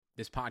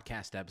This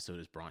podcast episode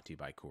is brought to you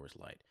by Coors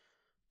Light.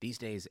 These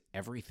days,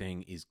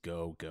 everything is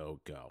go, go,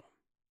 go.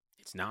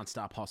 It's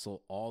nonstop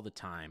hustle all the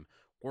time.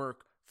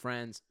 Work,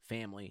 friends,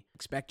 family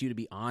expect you to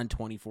be on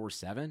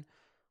 24/7.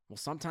 Well,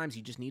 sometimes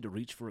you just need to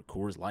reach for a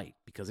Coors Light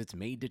because it's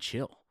made to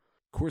chill.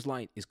 Coors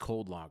Light is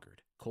cold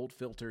lagered, cold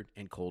filtered,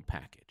 and cold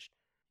packaged.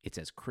 It's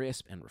as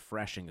crisp and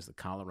refreshing as the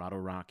Colorado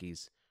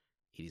Rockies.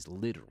 It is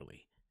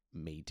literally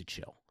made to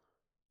chill.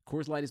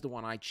 Coors Light is the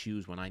one I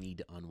choose when I need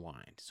to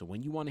unwind. So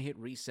when you want to hit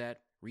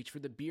reset, reach for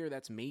the beer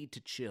that's made to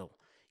chill.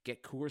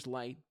 Get Coors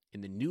Light in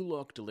the new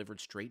look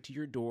delivered straight to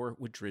your door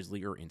with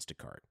Drizzly or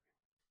Instacart.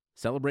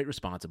 Celebrate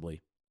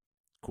responsibly.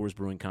 Coors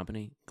Brewing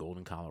Company,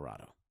 Golden,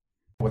 Colorado.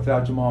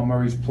 Without Jamal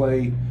Murray's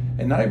play,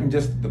 and not even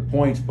just the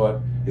points,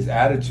 but his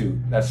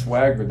attitude, that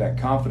swagger, that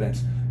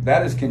confidence,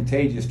 that is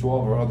contagious to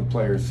all of our other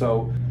players.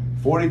 So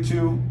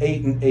 42,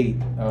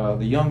 8-8.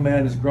 The young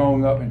man is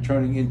growing up and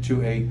turning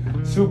into a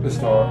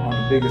superstar on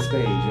the biggest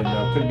stage,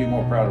 and couldn't be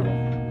more proud of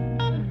him.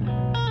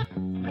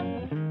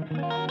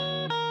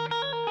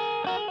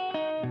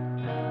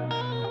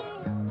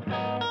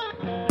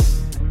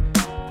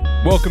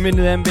 Welcome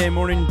into the NBA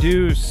Morning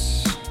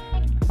Deuce.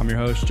 I'm your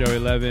host, Joey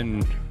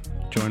Levin,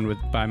 joined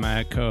by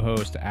my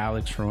co-host,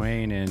 Alex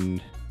Rowan.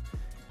 And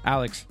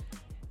Alex,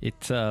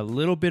 it's a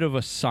little bit of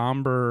a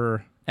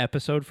somber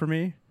episode for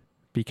me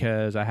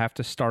because I have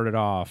to start it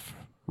off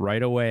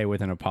right away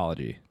with an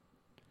apology.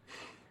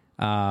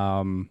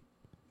 After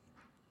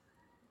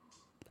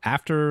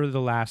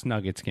the last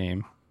Nuggets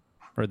game,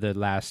 or the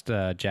last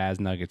Jazz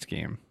Nuggets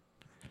game,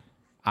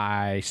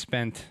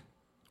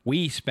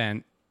 we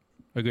spent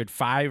a good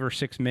 5 or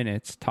 6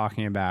 minutes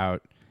talking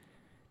about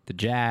the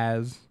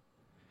Jazz,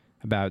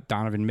 about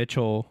Donovan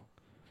Mitchell,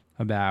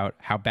 about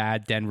how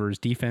bad Denver's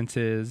defense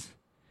is,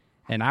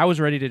 and I was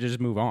ready to just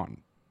move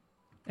on.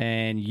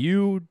 And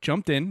you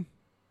jumped in,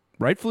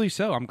 rightfully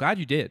so. I'm glad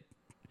you did.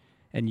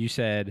 And you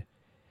said,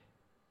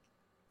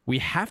 we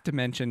have to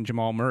mention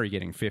Jamal Murray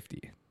getting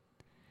 50.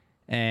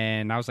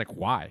 And I was like,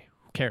 why?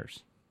 Who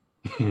cares?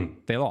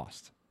 They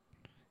lost.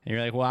 And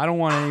you're like, well, I don't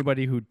want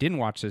anybody who didn't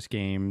watch this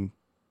game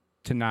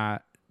to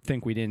not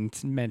think we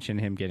didn't mention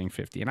him getting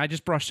 50. And I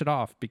just brushed it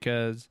off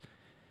because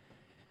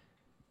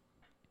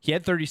he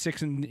had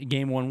 36 in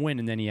game one win,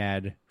 and then he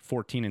had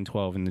 14 and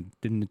 12 in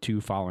the two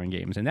following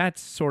games. And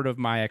that's sort of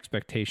my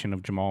expectation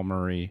of Jamal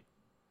Murray,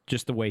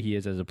 just the way he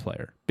is as a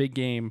player. Big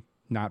game,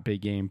 not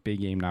big game,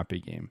 big game, not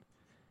big game.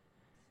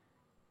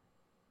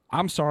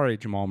 I'm sorry,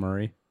 Jamal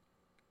Murray.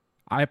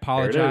 I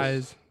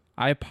apologize.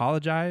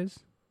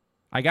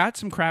 I got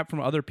some crap from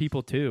other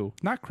people too.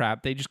 Not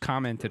crap, they just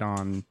commented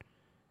on,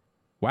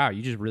 wow,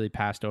 you just really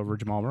passed over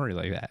Jamal Murray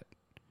like that.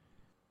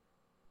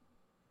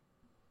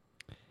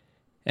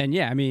 And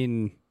yeah, I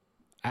mean,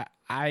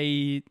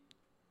 I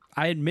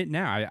admit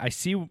now, I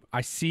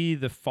see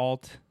the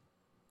fault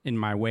in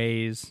my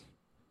ways.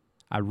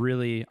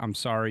 I'm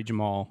sorry,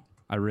 Jamal.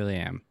 I really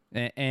am.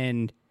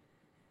 And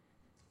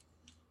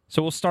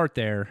so we'll start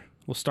there.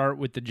 We'll start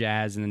with the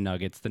Jazz and the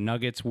Nuggets. The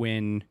Nuggets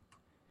win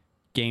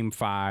Game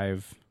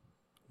 5,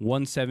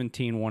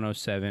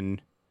 117-107.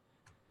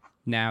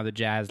 Now the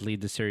Jazz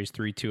lead the series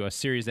 3-2, a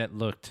series that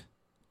looked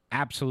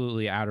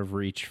absolutely out of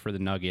reach for the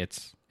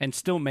Nuggets, and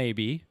still may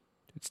be.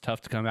 It's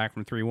tough to come back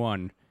from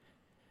 3-1.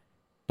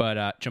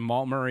 But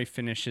Jamal Murray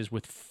finishes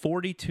with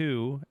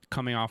 42,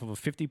 coming off of a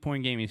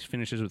 50-point game. He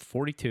finishes with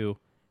 42,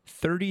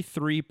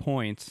 33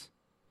 points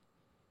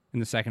in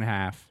the second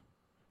half.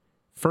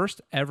 First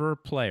ever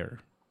player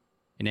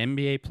in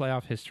NBA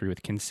playoff history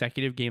with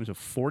consecutive games of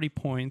 40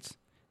 points,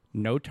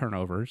 no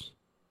turnovers.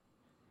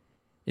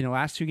 In the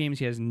last two games,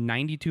 he has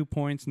 92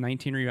 points,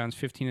 19 rebounds,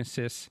 15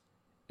 assists,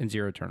 and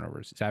 0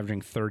 turnovers. He's averaging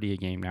 30 a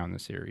game now in the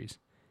series.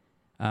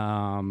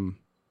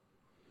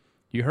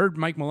 You heard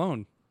Mike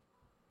Malone.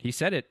 He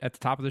said it at the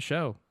top of the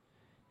show.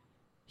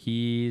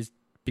 He's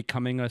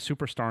becoming a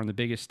superstar on the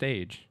biggest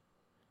stage.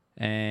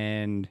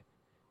 And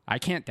I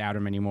can't doubt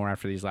him anymore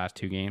after these last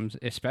two games,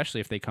 especially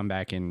if they come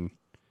back and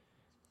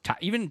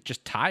even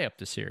just tie up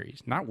the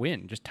series. Not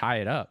win, just tie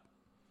it up.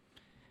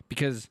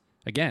 Because,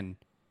 again,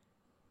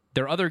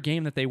 their other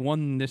game that they won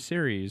in this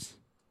series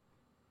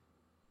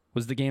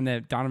was the game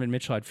that Donovan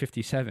Mitchell had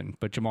 57,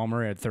 but Jamal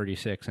Murray had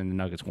 36, and the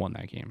Nuggets won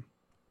that game.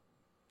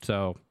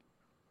 So,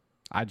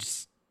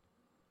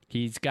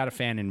 he's got a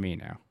fan in me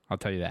now. I'll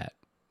tell you that.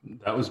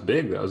 That was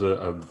big. That was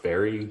a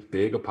very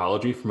big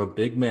apology from a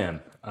big man.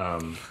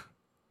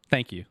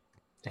 Thank you.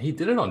 He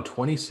did it on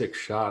 26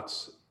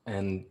 shots,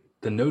 and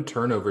the no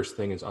turnovers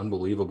thing is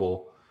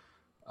unbelievable.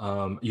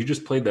 You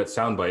just played that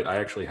soundbite. I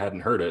actually hadn't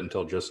heard it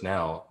until just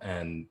now,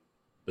 and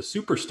the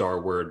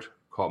superstar word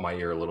caught my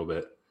ear a little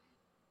bit.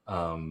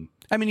 I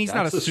mean, he's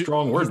not a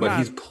strong word, but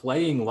he's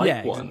playing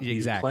like one. Exactly.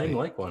 He's playing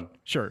like one.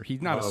 Sure,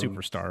 he's not a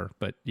superstar,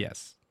 but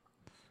yes.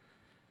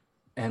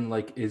 And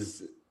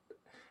it's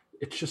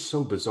just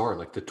so bizarre.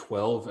 Like the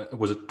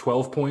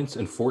 12 points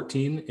and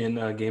 14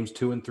 in games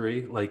 2 and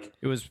 3? Like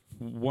it was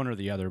one or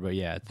the other, but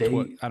yeah,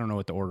 I don't know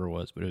what the order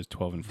was, but it was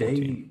 12 and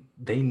 14.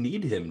 They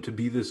need him to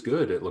be this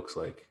good. It looks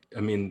like.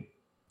 I mean,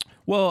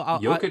 Well,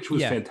 Jokic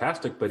was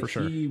fantastic, but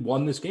sure. he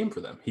won this game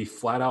for them. He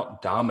flat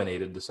out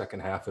dominated the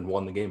second half and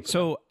won the game for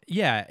them.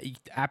 Yeah,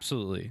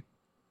 absolutely.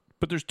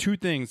 But there's two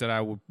things that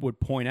I would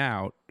point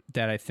out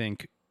that I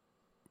think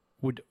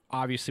would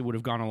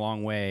have gone a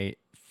long way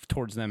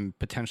towards them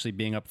potentially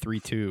being up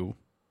 3-2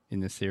 in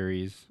this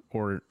series,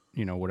 or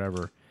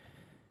whatever.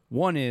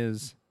 One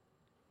is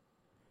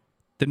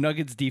the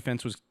Nuggets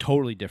defense was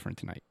totally different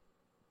tonight.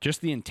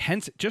 Just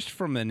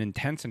from an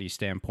intensity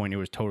standpoint, it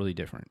was totally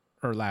different.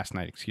 Or last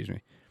night, excuse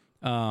me.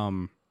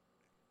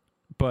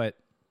 But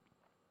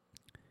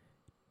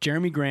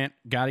Jeremy Grant,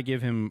 got to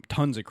give him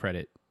tons of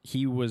credit.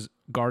 He was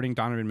guarding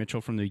Donovan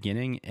Mitchell from the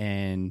beginning,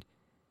 and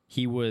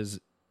he was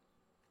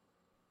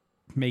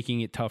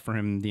making it tough for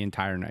him the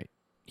entire night.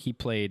 He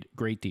played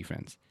great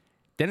defense.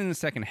 Then in the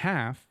second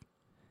half,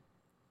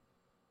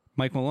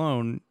 Mike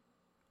Malone,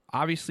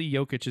 obviously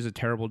Jokic is a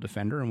terrible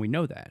defender, and we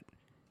know that.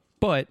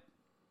 But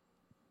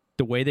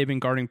the way they've been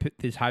guarding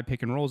his high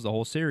pick and rolls the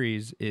whole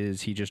series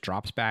is he just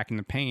drops back in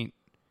the paint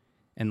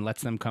and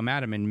lets them come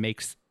at him and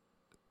makes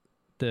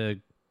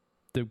the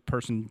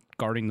person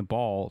guarding the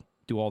ball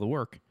do all the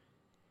work.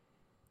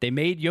 They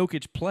made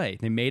Jokic play.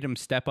 They made him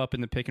step up in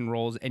the pick and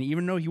rolls, and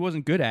even though he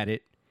wasn't good at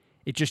it,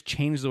 it just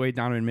changed the way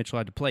Donovan Mitchell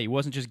had to play. He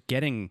wasn't just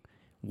getting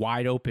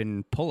wide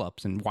open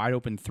pull-ups and wide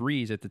open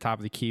threes at the top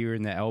of the key or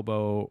in the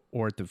elbow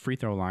or at the free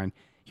throw line.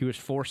 He was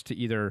forced to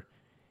either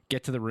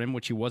get to the rim,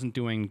 which he wasn't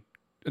doing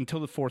until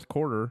the fourth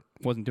quarter,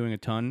 wasn't doing a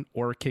ton,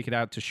 or kick it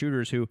out to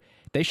shooters who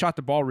they shot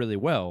the ball really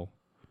well,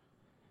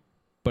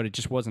 but it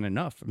just wasn't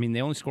enough. I mean,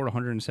 they only scored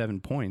 107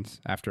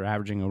 points after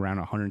averaging around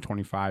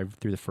 125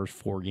 through the first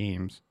 4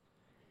 games.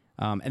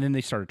 And then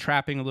they started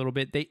trapping a little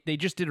bit. They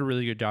just did a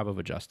really good job of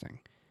adjusting.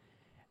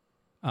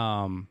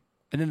 And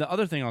then the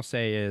other thing I'll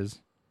say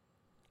is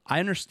I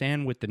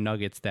understand with the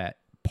Nuggets that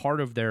part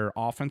of their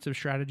offensive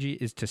strategy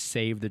is to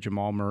save the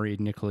Jamal Murray,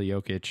 Nikola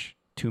Jokic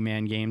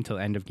 2-man game till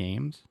end of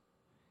games.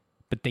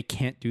 But they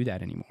can't do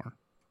that anymore.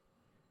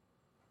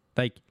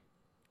 Like,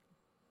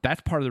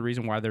 that's part of the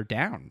reason why they're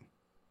down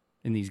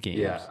in these games.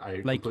 Yeah, I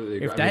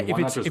completely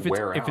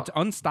agree. If it's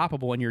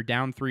unstoppable and you're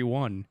down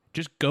 3-1,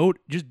 just go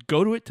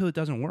to it till it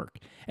doesn't work.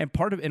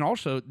 And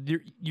also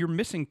you're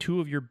missing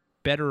 2 of your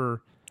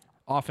better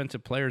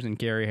offensive players in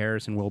Gary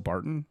Harris and Will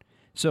Barton.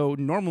 So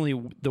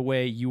normally the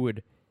way you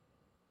would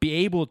be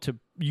able to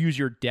use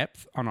your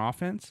depth on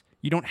offense,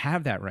 you don't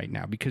have that right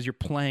now because you're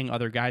playing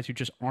other guys who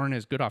just aren't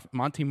as good off.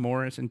 Monty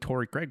Morris and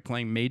Torrey Craig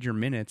playing major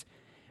minutes.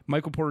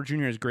 Michael Porter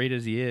Jr., as great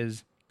as he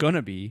is,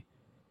 gonna be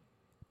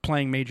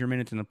playing major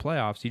minutes in the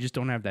playoffs. You just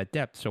don't have that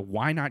depth. So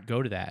why not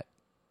go to that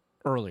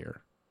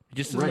earlier? It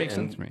just doesn't make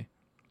sense to me.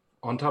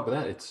 On top of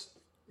that, it's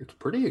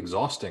pretty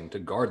exhausting to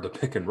guard the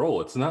pick and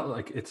roll. It's not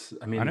like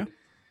I know.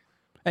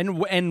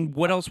 And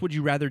what else would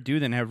you rather do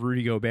than have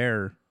Rudy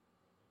Gobert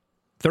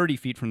 30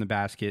 feet from the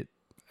basket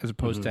as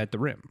opposed to at the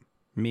rim?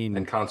 I mean,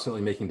 and constantly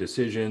making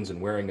decisions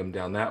and wearing them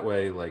down that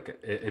way. Like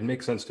it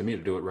makes sense to me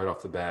to do it right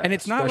off the bat. And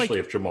it's not especially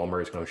if Jamal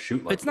Murray's going to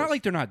shoot like it's not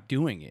like they're not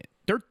doing it.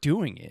 They're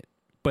doing it.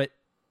 But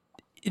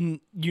Stan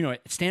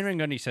Van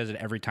Gundy says it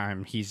every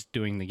time he's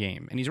doing the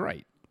game, and he's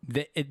right.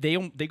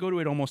 They go to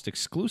it almost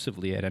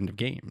exclusively at end of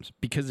games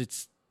because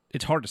it's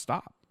hard to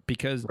stop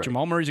because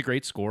Jamal Murray's a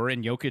great scorer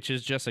and Jokic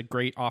is just a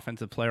great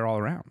offensive player all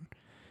around.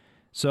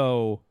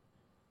 So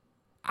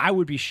I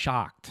would be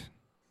shocked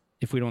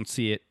if we don't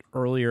see it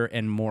earlier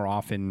and more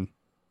often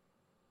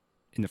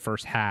in the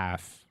first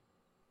half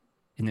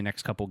in the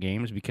next couple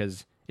games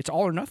because it's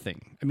all or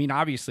nothing. I mean,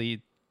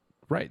 obviously,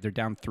 right, they're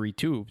down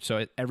 3-2,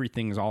 so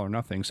everything is all or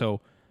nothing.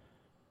 So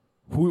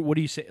what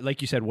do you say?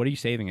 Like you said, what are you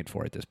saving it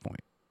for at this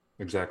point?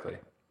 Exactly.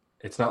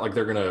 It's not like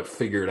they're going to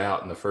figure it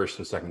out in the first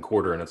and second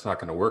quarter and it's not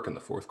going to work in the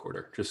fourth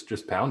quarter.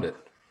 Just pound it.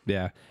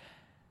 Yeah.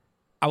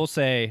 I will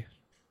say,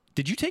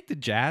 did you take the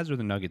Jazz or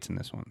the Nuggets in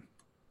this one?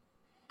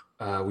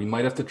 We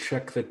might have to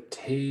check the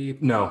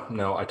tape.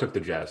 No, I took the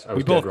Jazz. I was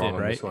we both dead wrong did,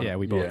 on right? this one. Yeah,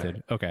 we both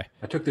did. Okay.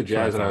 I took the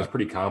Jazz and I was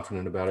pretty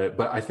confident about it.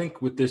 But I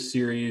think with this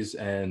series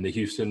and the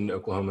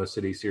Houston-Oklahoma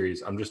City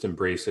series, I'm just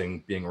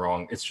embracing being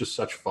wrong. It's just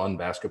such fun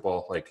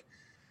basketball. Like,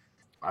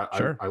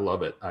 I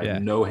love it. I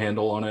have no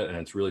handle on it, and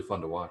it's really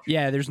fun to watch.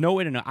 Yeah, there's no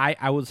way to know.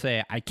 I would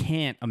say I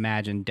can't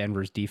imagine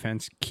Denver's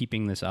defense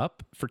keeping this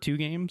up for 2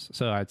 games.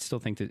 So I'd still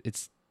think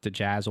that the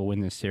Jazz will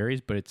win this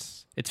series, but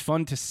it's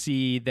fun to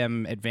see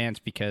them advance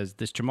because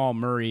this Jamal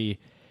Murray,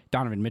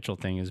 Donovan Mitchell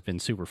thing has been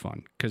super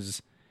fun.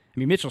 Because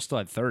Mitchell still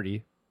had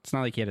 30. It's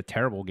not like he had a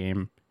terrible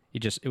game.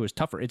 It was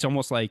tougher. It's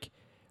almost like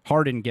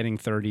Harden getting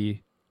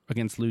 30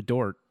 against Lou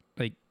Dort.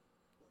 Like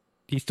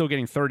he's still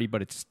getting 30,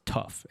 but it's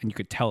tough, and you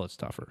could tell it's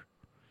tougher.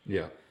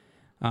 Yeah.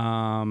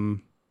 All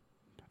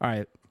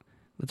right.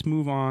 Let's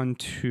move on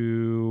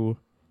to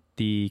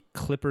the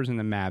Clippers and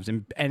the Mavs.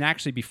 And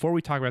actually, before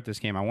we talk about this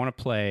game, I want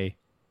to play.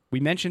 We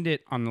mentioned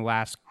it on the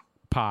last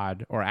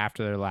pod or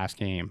after their last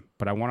game,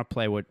 but I want to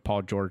play what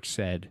Paul George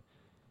said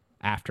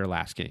after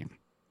last game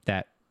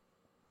that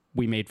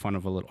we made fun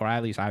of a little, or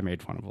at least I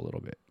made fun of a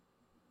little bit.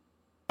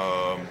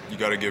 You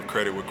got to give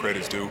credit where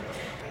credit's due.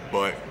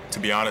 But to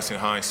be honest, in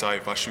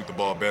hindsight, if I shoot the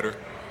ball better,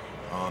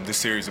 this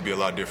series will be a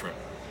lot different.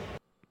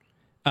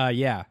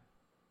 Yeah.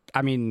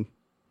 I mean,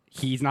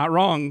 he's not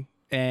wrong.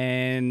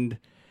 And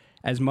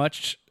as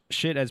much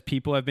shit as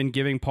people have been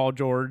giving Paul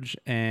George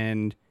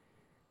and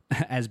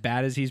as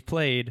bad as he's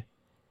played,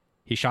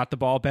 he shot the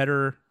ball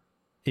better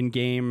in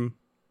game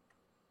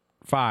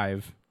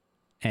 5,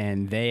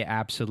 and they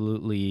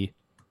absolutely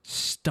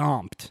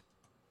stomped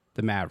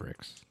the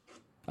Mavericks.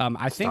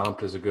 I think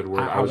stomped is a good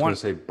word. I was going to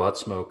say butt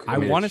smoke. I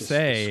want to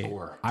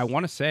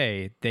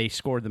say they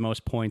scored the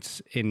most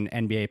points in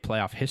NBA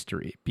playoff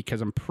history,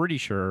 because I'm pretty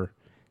sure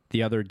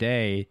the other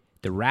day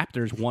the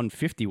Raptors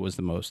 150 was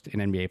the most in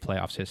NBA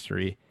playoffs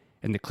history,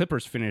 and the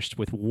Clippers finished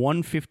with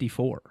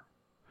 154.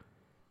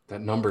 That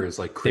number is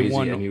like crazy,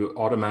 and you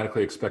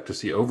automatically expect to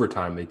see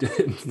overtime. They did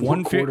in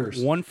 4 quarters.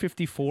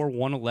 154,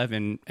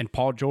 111, and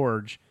Paul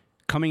George,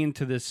 coming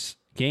into this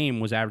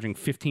game, was averaging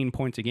 15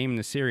 points a game in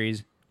the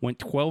series, went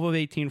 12 of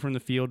 18 from the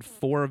field,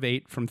 4 of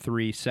 8 from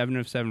 3, 7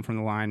 of 7 from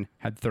the line,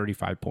 had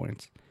 35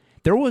 points.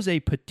 There was a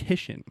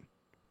petition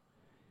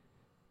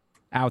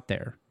out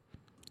there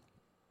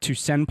to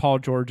send Paul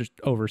George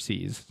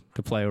overseas,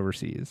 to play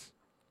overseas.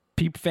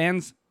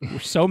 Fans were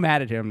so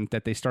mad at him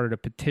that they started a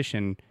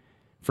petition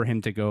for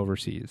him to go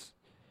overseas.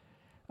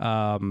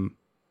 It's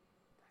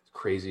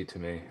crazy to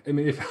me. I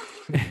mean,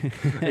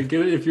 I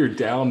get it if you're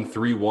down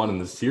 3-1 in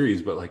the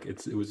series, but like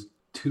it was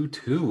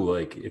 2-2.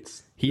 Like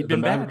the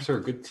Mavericks are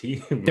a good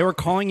team. They were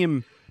calling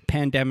him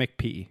Pandemic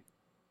P.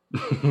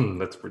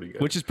 That's pretty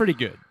good. Which is pretty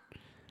good.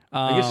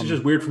 I guess it's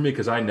just weird for me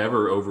because I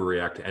never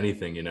overreact to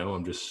anything.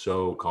 I'm just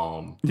so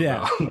calm.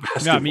 Yeah,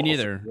 no, me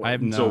neither. I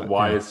have no. So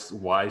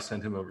why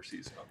send him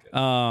overseas?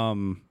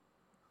 Okay.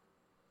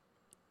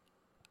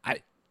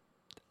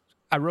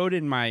 I wrote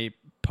in my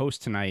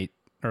post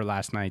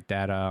last night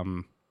that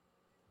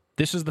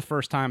this is the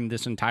first time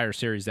this entire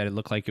series that it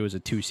looked like it was a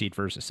 2 seed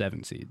versus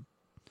 7 seed.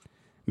 I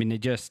mean,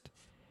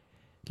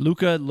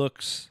 Luka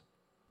looks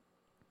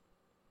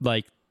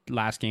like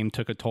last game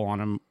took a toll on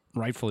him,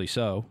 rightfully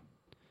so.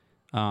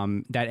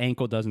 That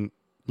ankle doesn't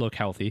look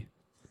healthy.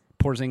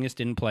 Porzingis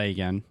didn't play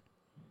again.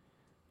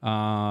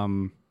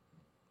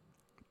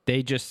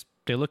 They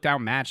looked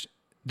outmatched.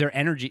 Their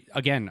energy,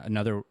 again,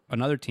 another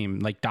team,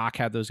 like Doc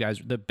had those guys.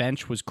 The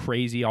bench was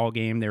crazy all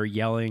game. They were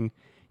yelling.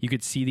 You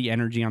could see the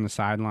energy on the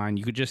sideline.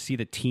 You could just see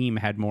the team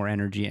had more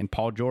energy. And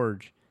Paul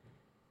George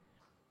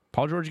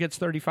gets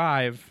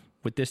 35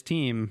 with this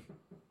team.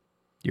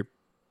 You're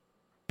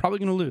probably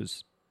going to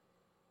lose.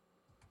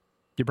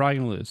 I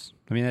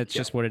mean, that's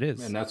just what it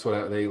is. And that's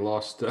what they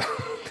lost.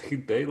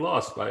 They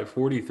lost by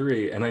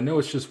 43. And I know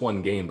it's just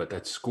one game, but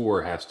that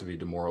score has to be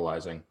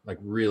demoralizing, like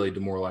really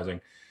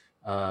demoralizing.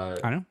 I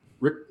know.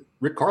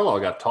 Rick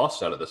Carlisle got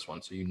tossed out of this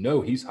one, so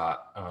he's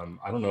hot.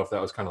 I don't know if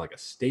that was kind of like a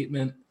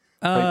statement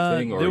type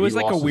thing, or there was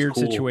like a weird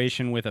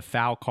situation with a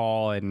foul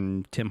call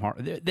and Tim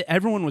Hart.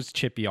 Everyone was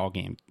chippy all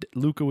game.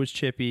 Luka was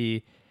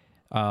chippy.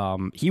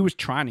 He was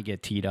trying to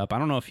get teed up. I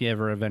don't know if he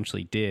ever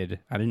eventually did.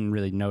 I didn't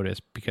really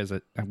notice because,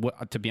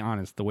 to be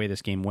honest, the way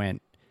this game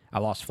went, I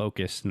lost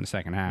focus in the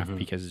second half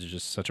because it's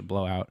just such a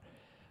blowout.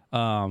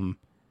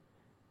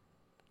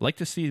 Like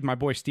to see my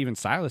boy Steven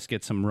Silas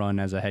get some run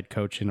as a head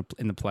coach in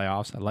the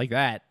playoffs. I like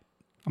that.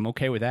 I'm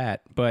okay with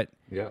that. But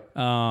yeah,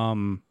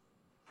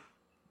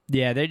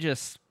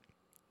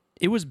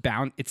 it was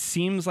bound. It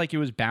seems like it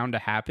was bound to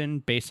happen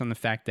based on the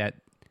fact that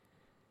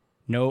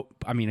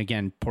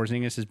again,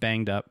 Porzingis is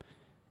banged up,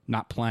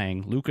 not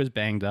playing. Luka's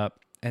banged up,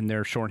 and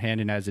they're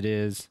shorthanded as it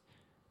is.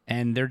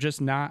 And they're just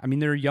not. I mean,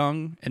 they're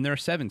young and they're a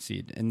 7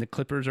 seed, and the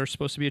Clippers are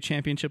supposed to be a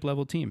championship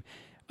level team.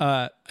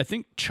 I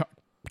think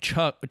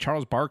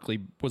Charles Barkley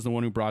was the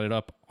one who brought it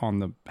up on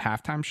the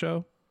halftime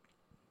show,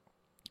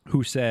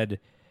 who said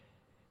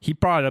he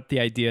brought up the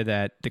idea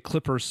that the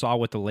Clippers saw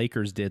what the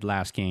Lakers did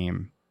last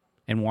game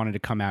and wanted to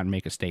come out and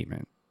make a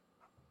statement.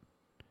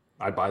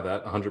 I buy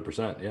that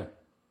 100%. Yeah.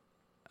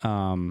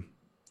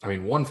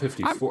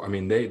 154.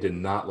 They did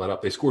not let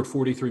up. They scored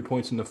 43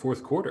 points in the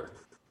fourth quarter.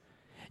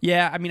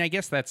 Yeah, I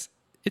guess it's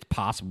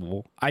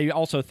possible. I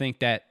also think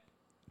that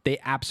they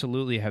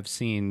absolutely have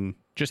seen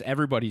just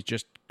everybody's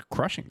just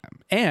crushing them.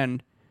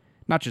 And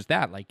not just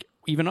that, like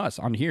even us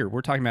on here,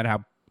 we're talking about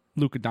how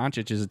Luka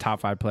Doncic is a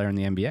top 5 player in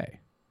the NBA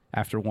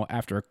after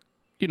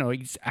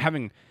he's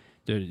having,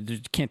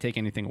 can't take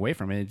anything away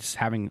from it. It's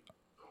having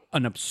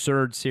an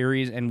absurd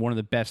series and one of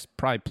the best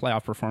probably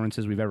playoff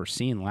performances we've ever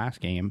seen last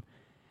game.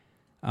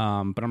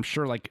 But I'm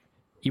sure like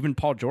even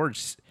Paul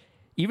George,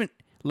 even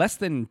less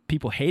than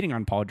people hating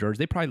on Paul George,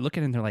 they probably look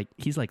at him and they're like,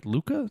 he's like,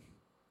 Luka?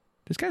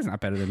 This guy's not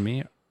better than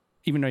me,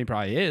 even though he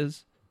probably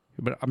is.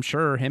 But I'm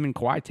sure him and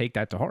Kawhi take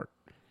that to heart.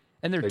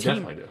 And their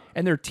team, do.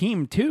 And their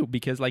team too,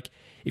 because like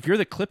if you're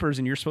the Clippers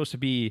and you're supposed to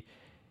be,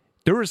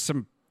 there was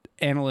some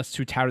analysts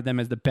who touted them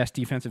as the best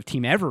defensive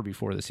team ever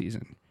before the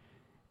season.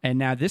 And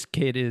now this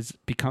kid is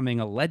becoming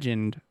a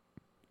legend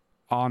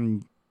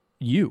on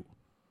you.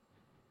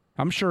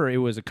 I'm sure it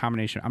was a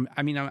combination.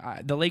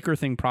 The Laker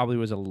thing probably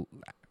was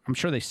I'm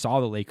sure they saw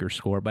the Lakers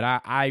score, but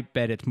I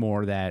bet it's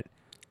more that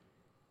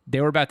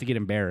they were about to get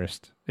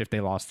embarrassed if they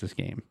lost this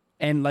game.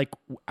 And like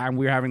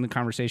we were having the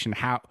conversation,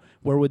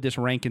 where would this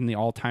rank in the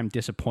all-time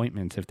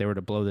disappointments if they were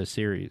to blow this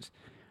series?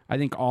 I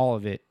think all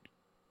of it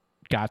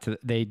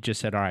they just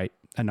said, all right,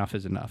 enough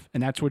is enough.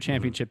 And that's what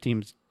championship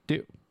teams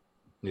do.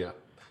 Yeah.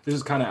 This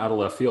is kind of out of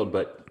left field,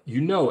 but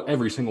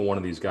every single one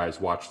of these guys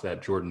watched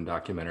that Jordan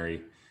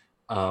documentary.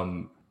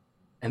 And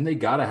they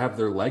got to have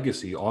their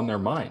legacy on their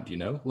mind,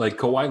 Like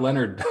Kawhi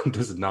Leonard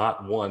does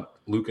not want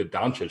Luka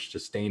Doncic to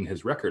stain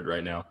his record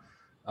right now.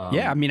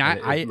 Yeah, I mean,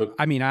 I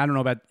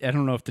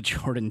don't know if the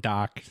Jordan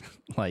doc,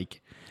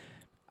 like,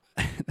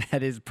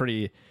 that is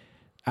pretty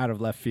out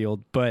of left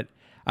field, but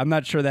I'm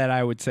not sure that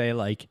I would say,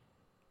 like,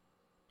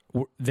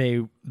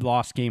 they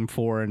lost game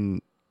 4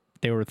 and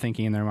they were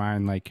thinking in their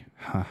mind, like,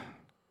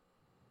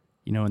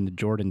 in the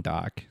Jordan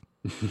doc.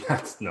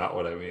 That's not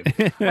what I mean.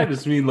 I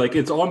just mean, like,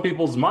 it's on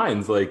people's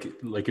minds. Like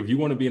if you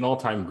want to be an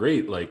all-time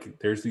great, like,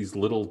 there's these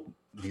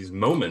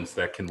moments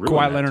that can ruin.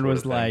 Kawhi Leonard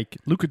was like,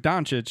 Luka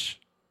Doncic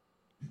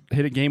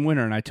hit a game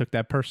winner, and I took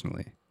that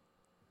personally.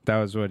 That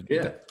was what.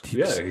 Yeah,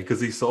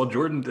 because he saw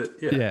Jordan.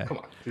 Yeah, come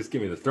on, just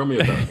give me this. Throw me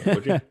a bone,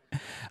 would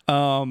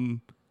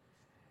you?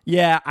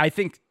 Yeah, I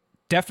think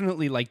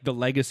definitely like the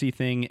legacy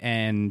thing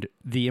and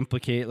the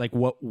like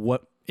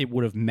what it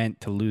would have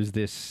meant to lose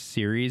this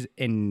series,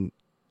 and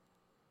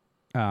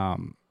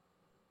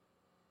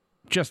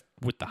just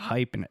with the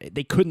hype, and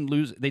they couldn't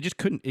lose. They just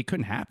couldn't. It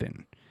couldn't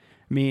happen.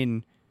 I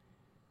mean.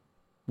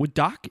 Would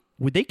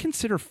they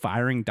consider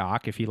firing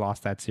Doc if he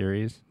lost that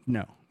series?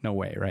 No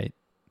way, right?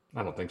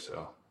 I don't think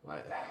so.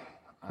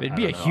 It'd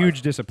be a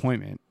huge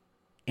disappointment.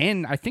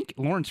 And I think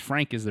Lawrence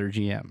Frank is their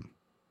GM.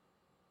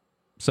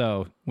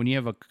 So when you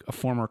have a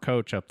former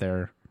coach up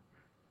there,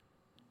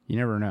 you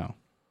never know.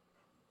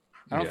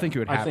 I don't think it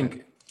would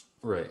happen.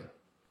 Right.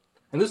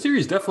 And this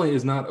series definitely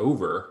is not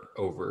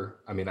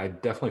over. I mean, I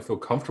definitely feel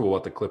comfortable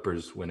with the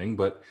Clippers winning,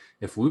 but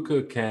if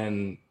Luka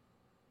can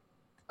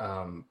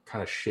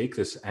kind of shake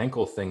this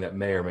ankle thing that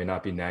may or may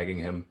not be nagging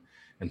him,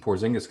 and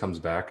Porzingis comes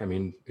back, I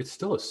mean, it's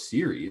still a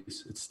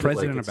series. It's still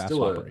president of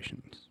basketball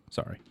operations.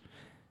 Sorry,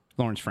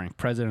 Lawrence Frank,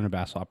 president of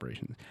basketball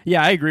operations.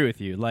 Yeah, I agree with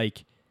you.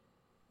 Like,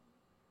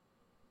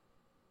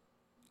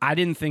 I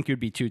didn't think it would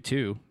be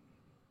 2-2.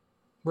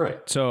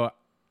 Right. So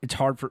it's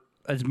hard for,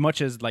 as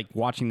much as like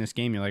watching this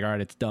game, you're like, all right,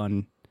 it's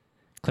done.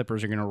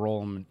 Clippers are going to roll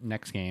them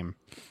next game.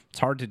 It's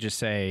hard to just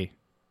say.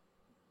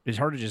 It's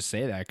hard to just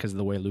say that because of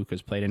the way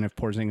Luka's played. And if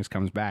Porzingis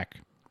comes back,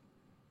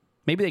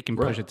 maybe they can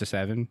push it to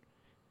 7.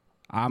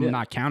 I'm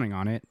not counting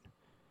on it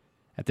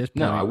at this point.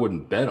 No, I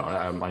wouldn't bet on it.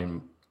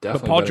 I'm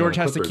definitely. But Paul George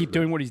has to keep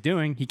doing what he's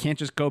doing. He can't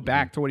just go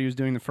back to what he was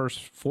doing the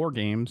first 4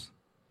 games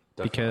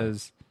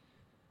because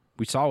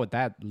we saw what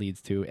that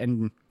leads to.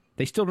 And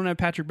they still don't have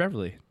Patrick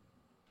Beverley.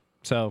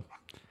 So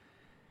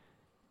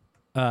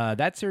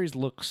that series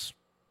looks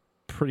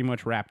pretty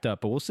much wrapped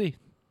up, but we'll see.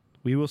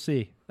 We will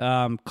see.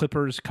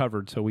 Clippers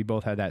covered, so we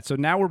both had that. So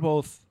now we're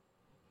both.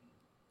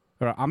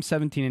 I'm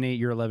 17-8.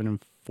 You're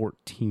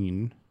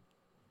 11-14.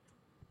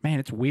 Man,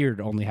 it's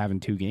weird only having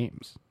 2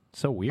 games.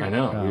 So weird. I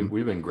know.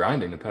 We've been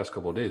grinding the past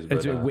couple of days.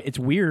 But, it's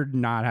weird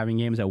not having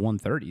games at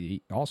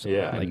 1:30. Also,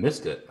 yeah, I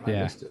missed it.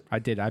 I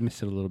did. I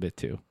missed it a little bit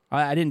too.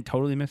 I didn't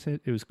totally miss it.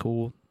 It was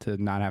cool to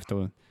not have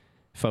to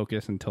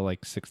focus until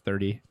like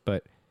 6:30.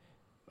 But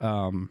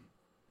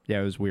yeah,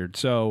 it was weird.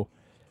 So.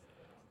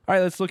 All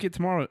right, let's look at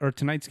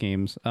tonight's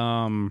games.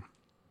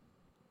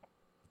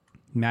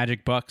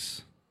 Magic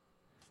Bucks.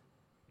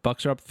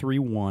 Bucks are up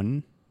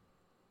 3-1.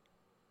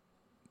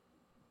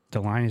 The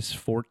line is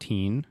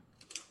 14.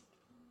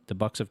 The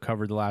Bucks have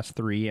covered the last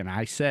 3, and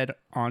I said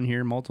on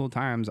here multiple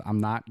times I'm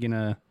not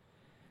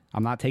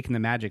taking the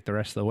Magic the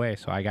rest of the way.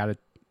 So I gotta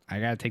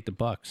take the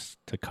Bucks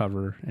to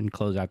cover and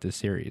close out this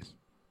series.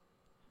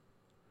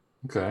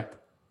 Okay,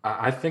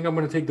 I think I'm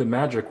going to take the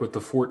Magic with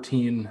the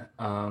 14.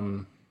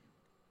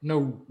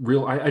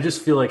 I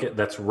just feel like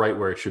that's right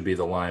where it should be,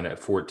 the line at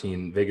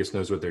 14. Vegas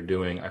knows what they're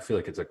doing. I feel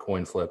like it's a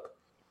coin flip.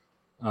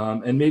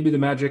 And maybe the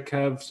Magic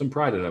have some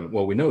pride in them.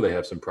 Well, we know they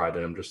have some pride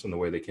in them just in the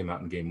way they came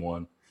out in game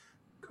 1.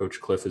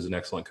 Coach Cliff is an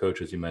excellent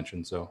coach, as you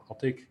mentioned. So I'll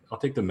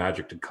take the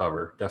Magic to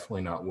cover,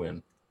 definitely not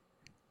win.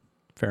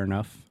 Fair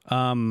enough.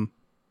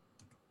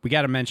 We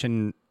got to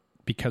mention,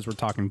 because we're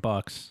talking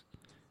Bucks,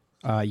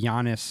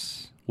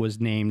 Giannis was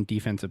named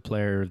Defensive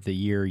Player of the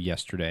Year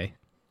yesterday.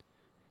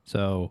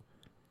 So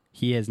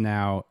he has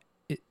now,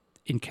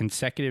 in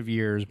consecutive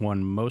years,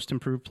 won Most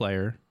Improved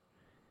Player,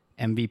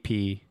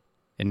 MVP,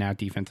 and now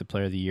Defensive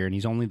Player of the Year. And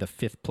he's only the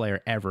 5th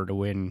player ever to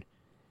win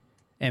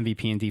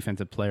MVP and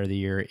Defensive Player of the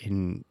Year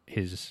in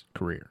his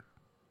career.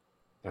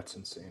 That's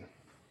insane.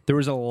 There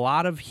was a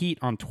lot of heat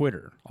on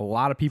Twitter. A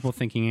lot of people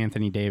thinking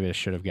Anthony Davis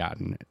should have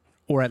gotten it,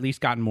 or at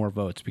least gotten more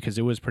votes, because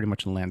it was pretty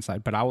much a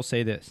landslide. But I will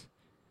say this.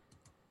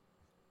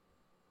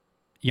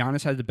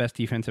 Giannis has the best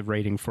defensive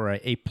rating for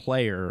a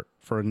player,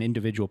 for an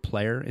individual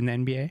player in the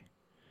NBA.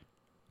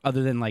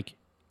 Other than like,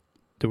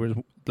 there was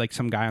like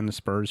some guy on the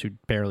Spurs who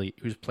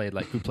played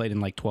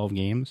in like 12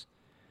 games.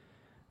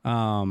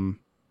 And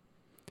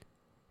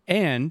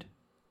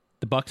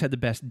the Bucks had the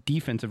best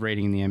defensive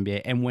rating in the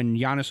NBA. And when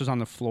Giannis was on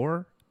the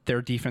floor,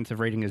 their defensive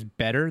rating is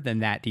better than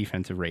that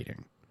defensive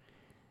rating.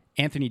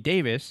 Anthony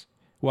Davis,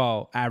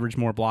 well, average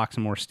more blocks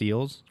and more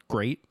steals,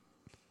 great.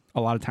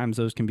 A lot of times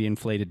those can be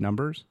inflated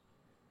numbers.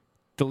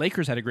 The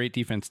Lakers had a great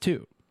defense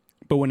too.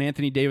 But when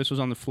Anthony Davis was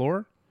on the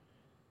floor,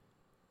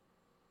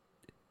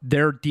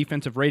 their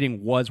defensive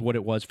rating was what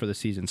it was for the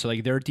season. So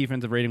like their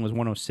defensive rating was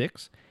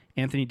 106.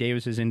 Anthony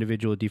Davis's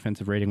individual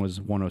defensive rating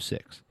was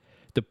 106.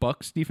 The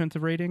Bucks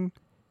defensive rating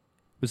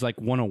was like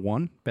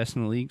 101, best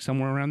in the league,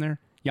 somewhere around there.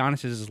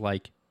 Giannis's is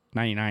like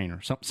 99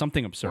 or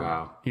something absurd.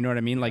 Wow. You know what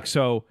I mean? Like,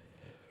 so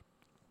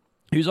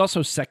he was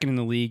also second in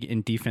the league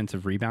in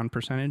defensive rebound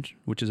percentage,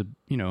 which is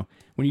when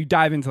you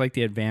dive into like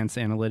the advanced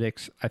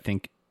analytics, I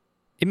think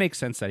it makes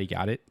sense that he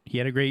got it. He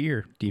had a great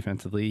year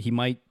defensively. He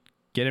might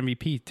get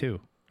MVP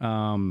too.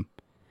 But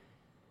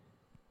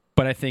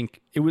I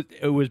think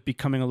it was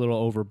becoming a little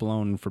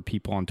overblown for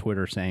people on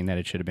Twitter saying that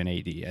it should have been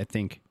AD. I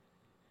think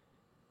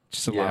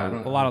just a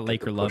lot of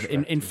Laker love.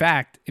 In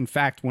fact,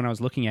 when I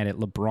was looking at it,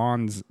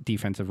 LeBron's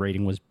defensive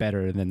rating was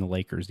better than the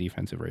Lakers'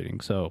 defensive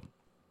rating. So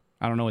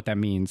I don't know what that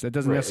means. That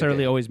doesn't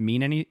necessarily always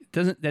mean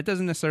that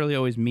doesn't necessarily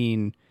always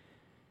mean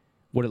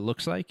what it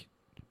looks like.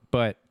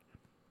 But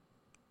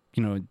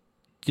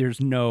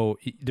there's no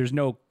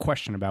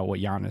question about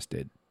what Giannis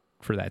did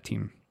for that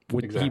team.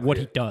 What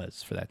he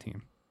does for that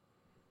team.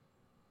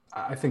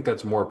 I think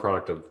that's more a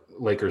product of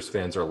Lakers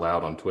fans are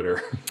loud on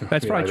Twitter.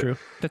 That's probably true.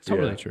 That's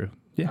totally true.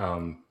 Yeah.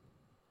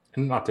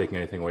 And not taking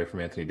anything away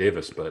from Anthony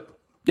Davis, but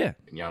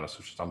Giannis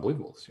was just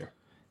unbelievable this year.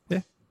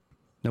 Yeah.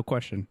 No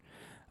question.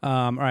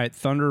 All right,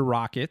 Thunder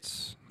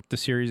Rockets. The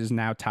series is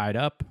now tied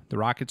up. The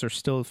Rockets are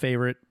still a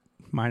favorite,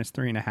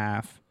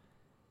 -3.5.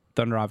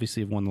 Thunder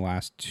obviously have won the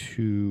last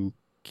 2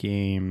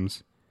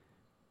 games.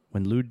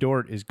 When Lou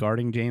Dort is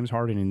guarding James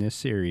Harden in this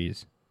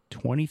series,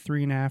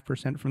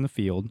 23.5% from the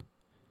field,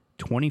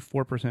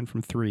 24%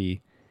 from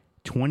 3,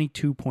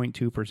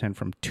 22.2%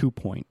 from 2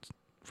 points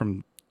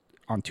on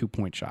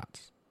 2-point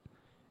shots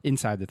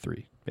inside the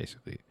 3,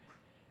 basically.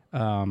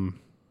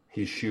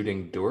 He's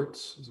shooting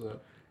Dorts.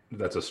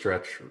 That's a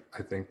stretch,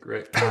 I think,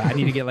 right? I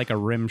need to get like a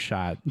rim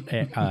shot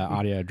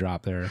audio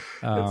drop there.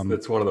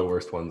 That's one of the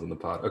worst ones in the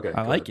pod. Okay,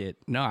 I like it.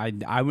 No,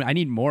 I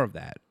need more of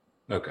that.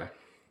 Okay.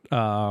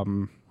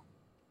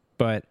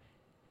 But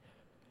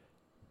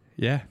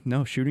yeah,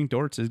 no, shooting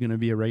Dorts is going to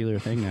be a regular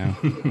thing now.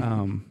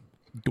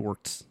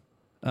 Dorts.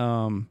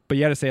 But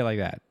you got to say it like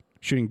that.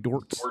 Shooting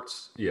Dorts.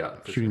 Dorts, yeah.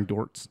 Shooting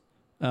Dorts.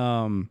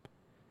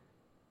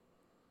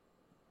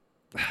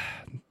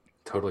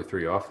 Totally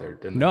threw you off there,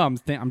 didn't No,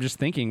 it? I'm just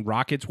thinking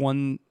Rockets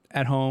won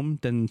at home,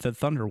 then the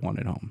Thunder won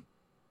at home.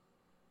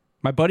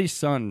 My buddy's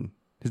son,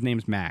 his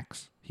name's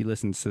Max. He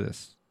listens to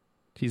this.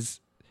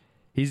 He's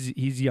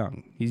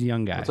young. He's a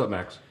young guy. What's up,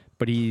 Max?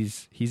 But he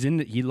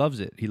loves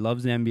it. He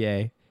loves the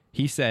NBA.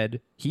 He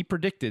said he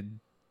predicted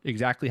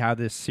exactly how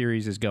this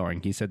series is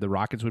going. He said the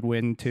Rockets would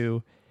win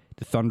 2,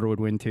 the Thunder would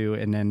win 2,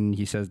 and then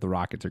he says the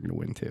Rockets are going to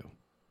win 2.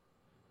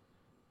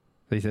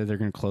 They said they're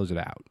going to close it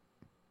out.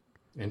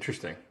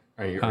 Interesting.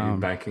 Are you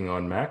banking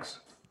on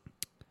Max?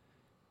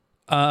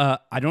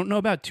 I don't know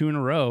about 2 in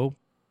a row,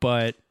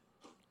 but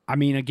I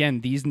mean,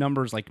 again, these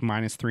numbers like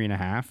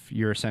 -3.5,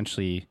 you're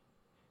essentially,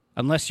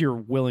 unless you're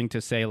willing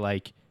to say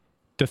like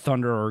the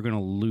Thunder are going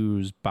to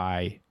lose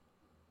by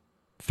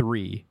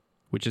 3,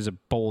 which is a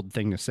bold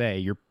thing to say,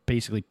 you're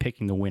basically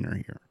picking the winner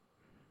here.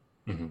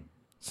 Mm-hmm.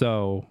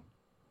 So,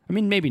 I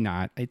mean, maybe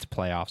not. It's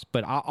playoffs,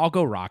 but I'll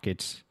go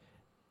Rockets.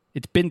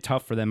 It's been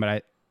tough for them,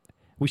 but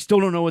we still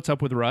don't know what's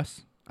up with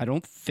Russ. I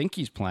don't think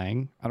he's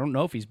playing. I don't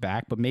know if he's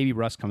back, but maybe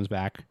Russ comes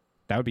back.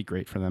 That would be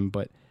great for them,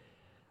 but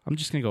I'm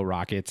just going to go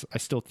Rockets. I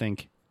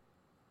think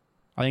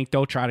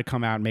they'll try to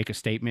come out and make a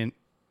statement,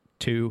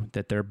 too,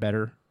 that they're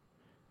better.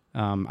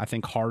 I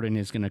think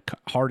Harden's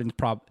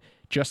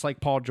just like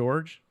Paul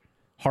George,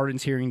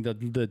 Harden's hearing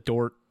the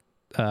Dort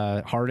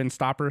Harden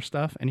stopper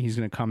stuff, and he's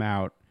going to come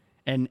out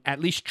and at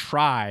least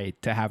try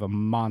to have a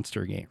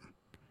monster game.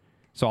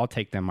 So I'll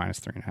take them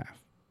 -3.5.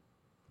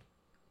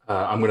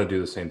 I'm going to do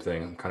the same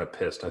thing. I'm kind of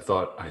pissed. I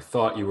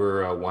thought you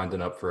were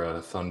winding up for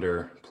a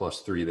Thunder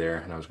 +3 there,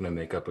 and I was going to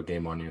make up a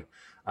game on you.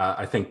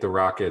 I think the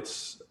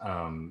Rockets,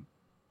 I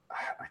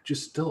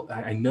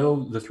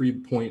know the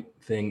 3-point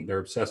thing, they're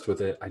obsessed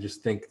with it. I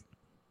just think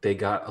they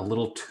got a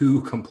little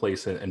too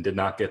complacent and did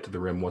not get to the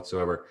rim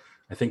whatsoever.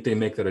 I think they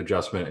make that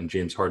adjustment, and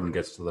James Harden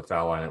gets to the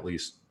foul line at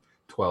least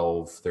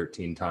 12,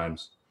 13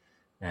 times.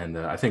 And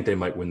I think they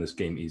might win this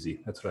game easy.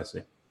 That's what I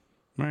see.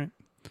 All right.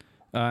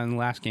 In the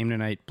last game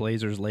tonight,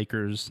 Blazers,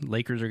 Lakers.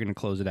 Lakers are going to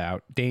close it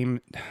out.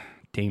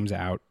 Dame's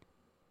out.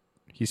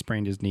 He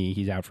sprained his knee.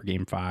 He's out for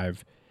game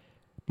 5.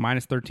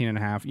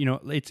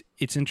 -13.5.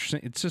 It's interesting.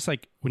 It's just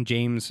like when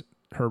James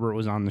Herbert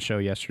was on the show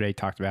yesterday,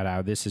 talked about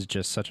how this is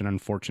just such an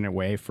unfortunate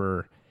way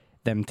for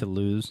them to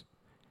lose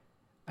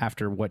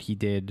after what he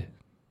did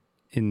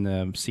in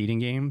the seeding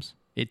games.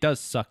 It does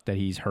suck that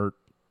he's hurt.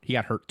 He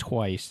got hurt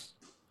twice,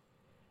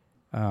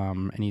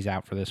 and he's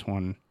out for this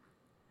one.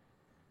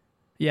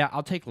 Yeah,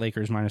 I'll take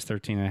Lakers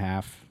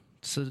 -13.5.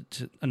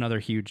 It's another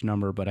huge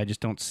number, but I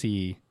just don't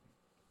see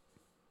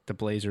the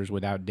Blazers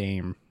without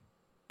Dame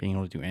being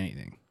able to do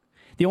anything.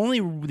 The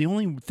only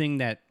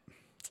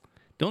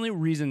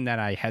reason that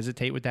I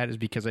hesitate with that is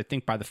because I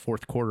think by the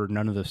fourth quarter,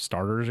 none of the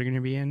starters are going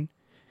to be in,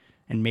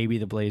 and maybe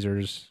the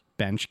Blazers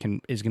bench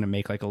is going to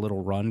make like a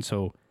little run.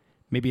 So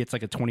maybe it's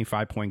like a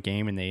 25-point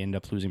game and they end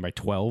up losing by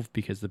 12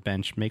 because the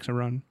bench makes a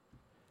run.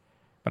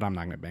 But I'm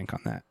not going to bank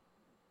on that.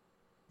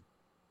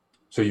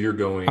 So you're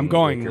going... I'm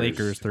going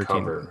Lakers 13.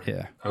 Cover.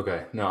 Yeah.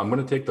 Okay. No, I'm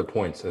going to take the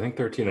points. I think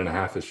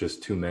 13.5 is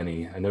just too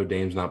many. I know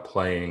Dame's not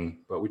playing,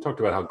 but we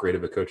talked about how great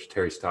of a coach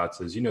Terry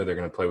Stotts is. You know they're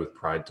going to play with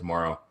pride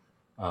tomorrow.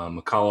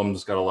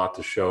 McCollum's got a lot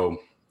to show.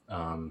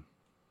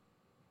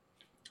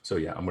 So,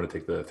 yeah, I'm going to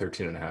take the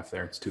 13.5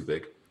 there. It's too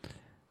big.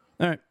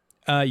 All right.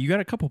 You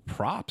got a couple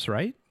props,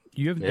 right?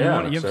 You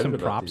have some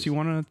props you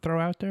want to throw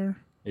out there?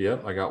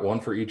 Yep. I got one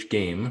for each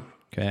game.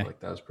 Okay. I feel like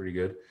that was pretty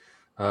good.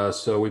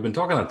 So we've been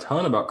talking a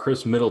ton about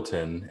Chris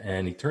Middleton,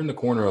 and he turned the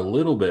corner a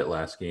little bit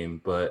last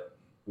game, but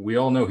we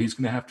all know he's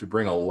going to have to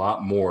bring a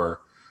lot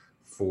more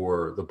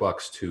for the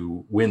Bucks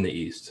to win the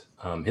East.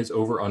 His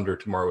over-under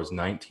tomorrow is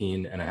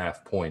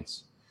 19.5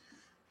 points.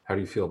 How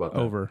do you feel about that?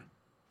 Over.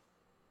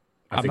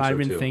 I'm not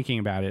even thinking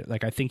about it.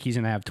 Like, I think he's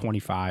going to have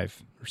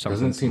 25 or something.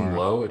 Doesn't it seem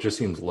tomorrow. low? It just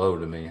seems low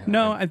to me.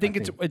 No, I think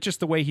it's just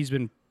the way he's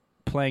been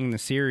playing the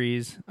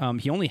series.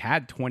 He only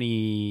had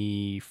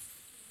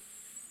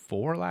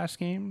 24 last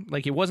game.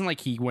 Like, it wasn't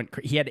like he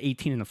had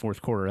 18 in the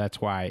fourth quarter.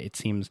 That's why it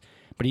seems.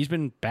 But he's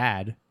been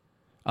bad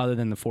other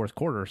than the fourth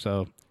quarter.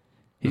 So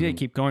he's going to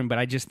keep going. But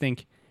I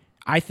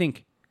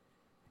think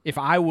if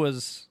I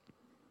was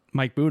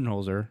Mike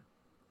Budenholzer,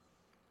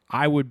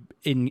 I would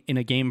in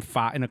a game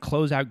 5, in a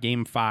closeout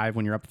game 5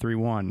 when you're up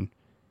 3-1,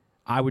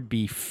 I would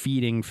be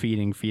feeding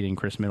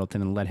Chris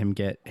Middleton and let him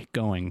get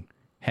going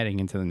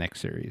heading into the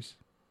next series.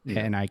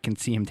 Yeah. And I can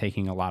see him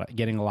getting a lot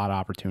of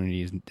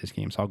opportunities in this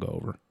game, so I'll go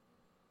over.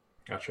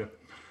 Gotcha.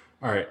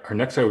 All right, our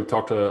next guy we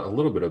talked a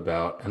little bit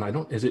about, and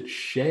is it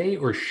Shea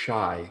or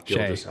Shy?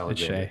 Shea.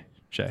 It's Shea.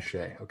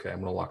 Shea. Okay, I'm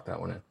going to lock that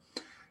one in.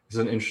 This is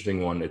an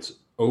interesting one. It's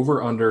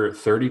over under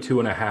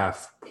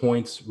 32.5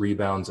 points,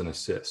 rebounds, and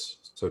assists.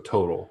 So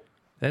total.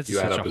 That's you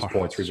add up his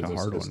points, rebounds,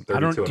 and assists.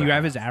 Do you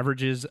have his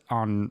averages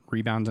on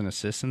rebounds and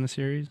assists in the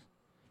series?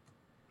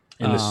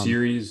 In the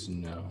series,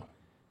 no.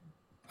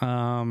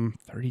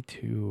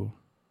 32.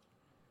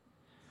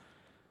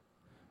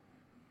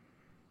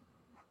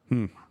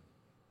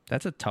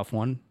 That's a tough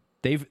one.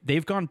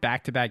 They've gone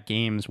back-to-back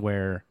games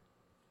where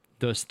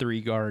those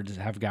three guards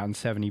have gotten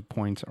 70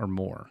 points or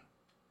more.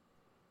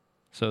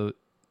 So,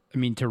 I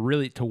mean, to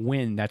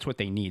win, that's what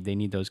they need. They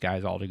need those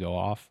guys all to go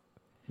off.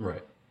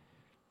 Right.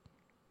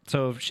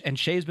 So, and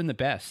Shea's been the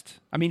best.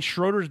 I mean,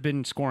 Schroeder's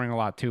been scoring a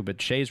lot too,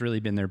 but Shea's really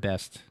been their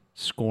best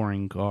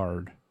scoring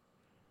guard.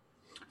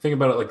 Think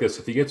about it like this.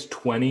 If he gets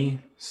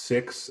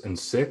 26 and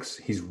 6,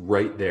 he's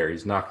right there.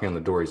 He's knocking on the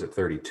door. He's at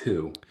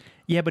 32.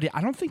 Yeah, but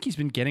I don't think he's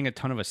been getting a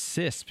ton of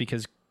assists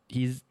because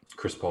he's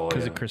Chris Paul.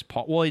 Because of Chris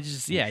Paul. Well,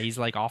 he's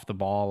like off the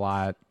ball a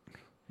lot.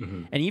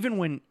 Mm-hmm. And even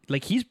when,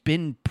 like, he's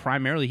become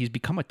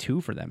a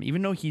 2 for them,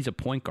 even though he's a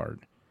point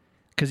guard.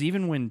 Because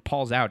even when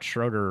Paul's out,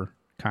 Schroeder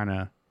kind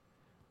of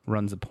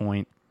runs the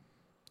point.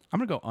 I'm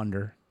going to go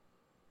under.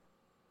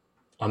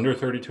 Under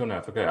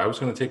 32.5. Okay, I was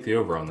going to take the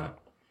over on that.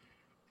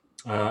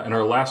 And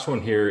our last one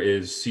here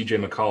is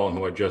CJ McCollum,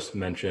 who I just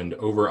mentioned,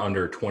 over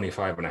under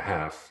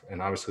 25.5.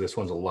 And obviously this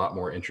one's a lot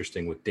more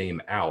interesting with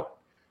Dame out.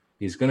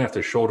 He's going to have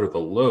to shoulder the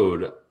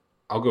load.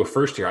 I'll go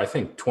first here. I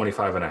think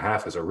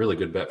 25.5 is a really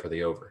good bet for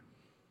the over.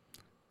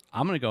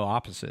 I'm going to go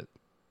opposite.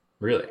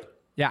 Really?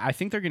 Yeah, I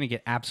think they're going to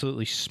get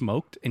absolutely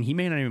smoked, and he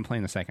may not even play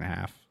in the second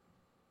half.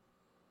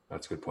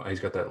 That's a good point. He's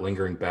got that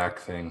lingering back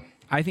thing.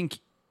 I think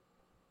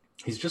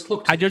he's just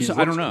looked. I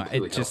don't know.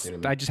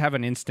 I just have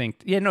an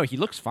instinct. Yeah, no, he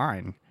looks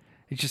fine.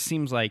 It just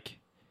seems like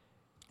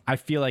I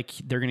feel like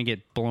they're going to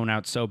get blown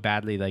out so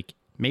badly. Like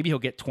maybe he'll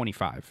get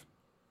 25,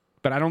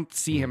 but I don't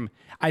see him.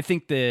 I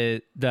think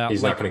he's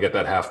not going to get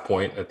that half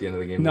point at the end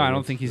of the game. No, I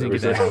don't think he's going to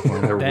get that half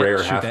point.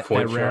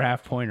 That rare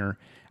half pointer.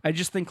 I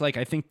just think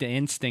I think the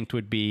instinct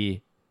would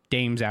be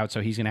Dame's out,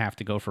 so he's going to have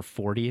to go for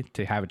 40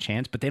 to have a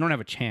chance, but they don't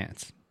have a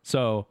chance.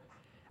 So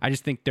I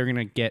just think they're going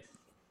to get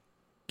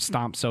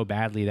stomped so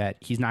badly that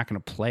he's not going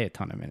to play a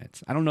ton of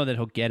minutes. I don't know that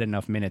he'll get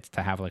enough minutes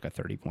to have like a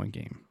 30-point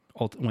game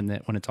when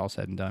it's all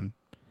said and done.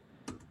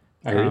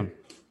 I agree.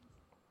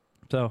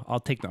 So I'll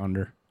take the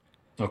under.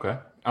 Okay.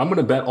 I'm going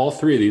to bet all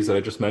three of these that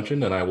I just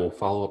mentioned, and I will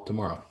follow up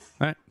tomorrow.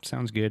 All right.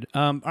 Sounds good.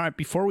 All right.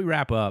 Before we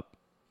wrap up,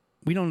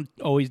 we don't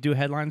always do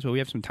headlines, but we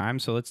have some time.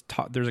 So let's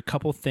talk. There's a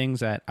couple things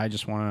that I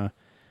just want to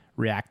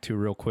react to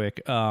real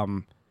quick.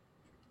 Elton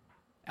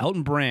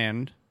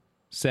Brand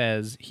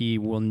says he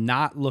will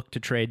not look to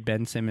trade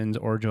Ben Simmons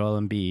or Joel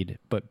Embiid,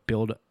 but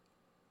build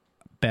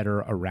better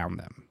around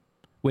them,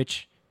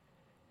 which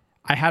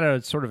I had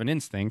a sort of an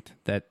instinct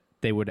that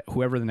they would,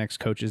 whoever the next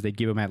coach is, they'd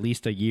give him at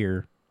least a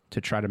year to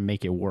try to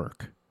make it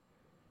work.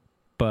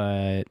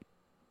 But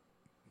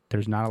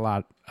there's not a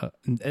lot.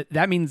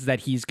 That means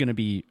that he's going to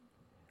be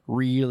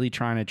really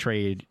trying to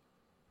trade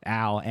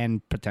Al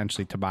and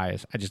potentially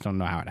Tobias. I just don't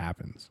know how it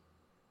happens.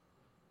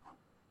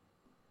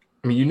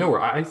 I mean,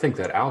 where I think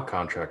that Al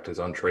contract is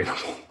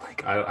untradeable.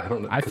 Like, I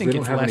don't know. I think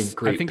it's less.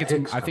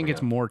 I think it's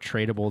up. more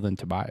tradable than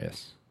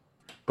Tobias.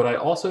 But I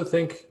also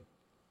think,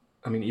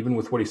 I mean, even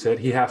with what he said,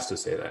 he has to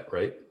say that,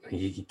 right?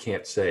 He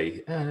can't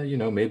say,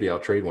 maybe I'll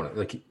trade one.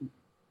 Like,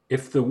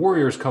 if the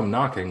Warriors come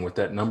knocking with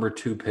that number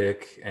 2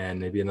 pick and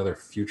maybe another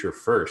future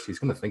first, he's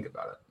going to think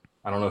about it.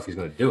 I don't know if he's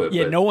going to do it.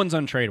 Yeah, but... no one's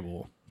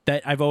untradeable.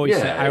 That I've always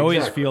said. I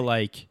always feel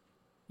like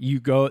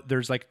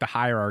there's like the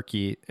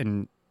hierarchy,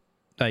 and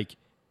like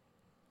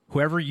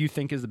whoever you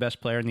think is the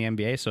best player in the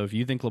NBA. So if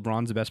you think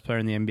LeBron's the best player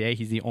in the NBA,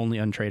 he's the only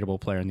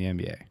untradeable player in the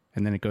NBA,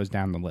 and then it goes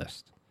down the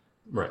list.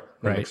 Right.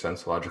 That makes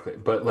sense logically.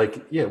 But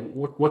like, yeah,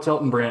 what's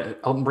Elton Brand?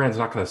 Elton Brand's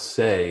not going to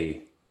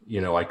say,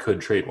 I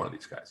could trade one of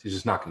these guys. He's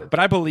just not going to. But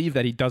I believe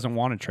that he doesn't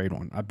want to trade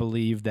one. I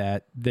believe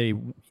that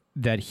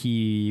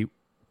he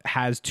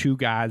has 2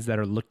 guys that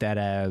are looked at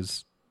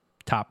as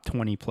top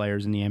 20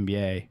 players in the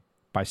NBA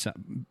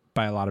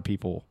by a lot of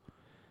people,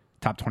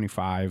 top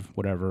 25,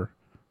 whatever,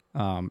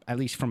 at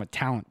least from a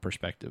talent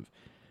perspective.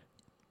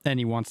 And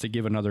he wants to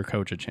give another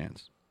coach a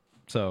chance.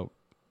 So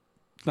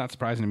it's not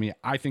surprising to me.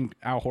 I think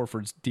Al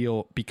Horford's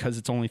deal, because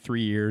it's only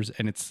 3 years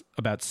and it's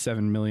about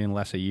 $7 million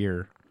less a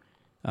year,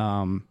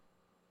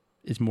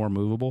 is more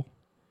movable.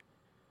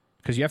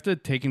 Because you have to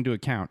take into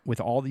account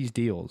with all these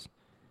deals,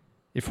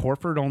 if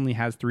Horford only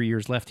has 3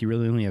 years left, he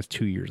really only has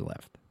 2 years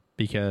left,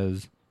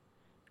 because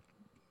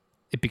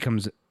it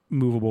becomes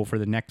movable for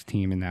the next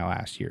team in that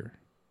last year.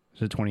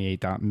 It's a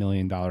 $28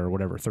 million or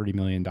whatever, $30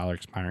 million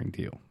expiring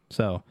deal.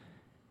 So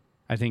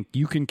I think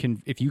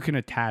if you can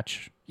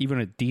attach even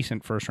a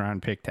decent first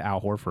round pick to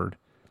Al Horford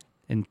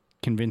and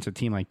convince a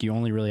team like you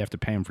only really have to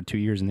pay him for 2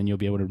 years and then you'll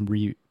be able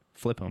to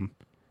flip him,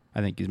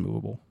 I think he's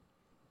movable.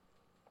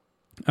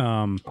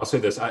 I'll say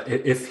this: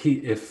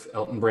 if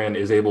Elton Brand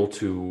is able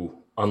to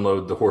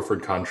unload the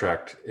Horford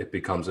contract, it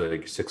becomes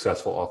a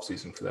successful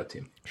offseason for that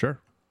team. Sure,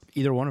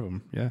 either one of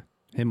them, yeah,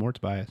 him or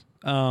Tobias.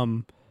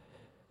 And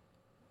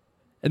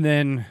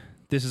then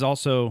this is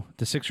also,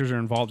 the Sixers are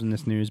involved in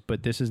this news,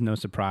 but this is no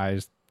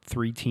surprise.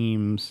 3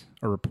 teams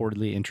are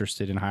reportedly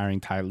interested in hiring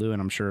Ty Lue,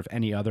 and I'm sure if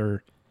any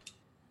other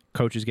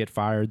coaches get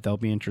fired, they'll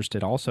be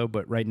interested also.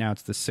 But right now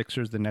it's the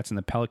Sixers, the Nets, and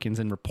the Pelicans,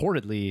 and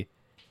reportedly,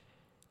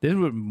 this is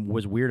what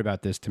was weird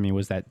about this to me,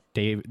 was that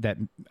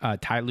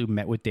Ty Lue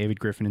met with David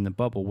Griffin in the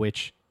bubble,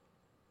 which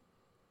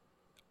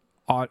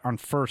on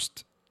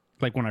first,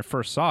 like when I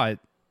first saw it,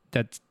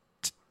 that's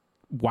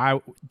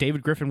why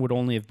David Griffin would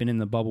only have been in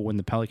the bubble when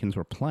the Pelicans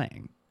were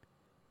playing.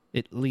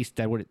 At least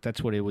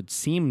that's what it would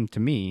seem to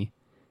me,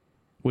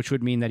 which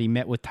would mean that he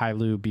met with Ty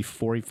Lue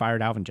before he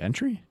fired Alvin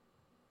Gentry.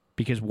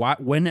 Because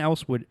when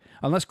else would,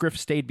 unless Griff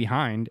stayed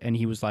behind and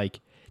he was like,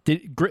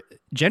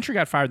 Gentry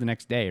got fired the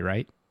next day,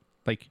 right?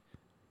 Like,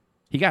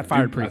 he got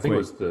fired pretty quick. I think it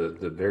was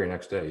the very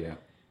next day, yeah.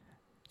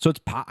 So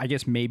I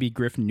guess maybe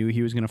Griff knew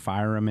he was going to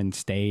fire him and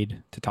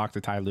stayed to talk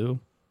to Ty Lue.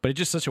 But it's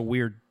just such a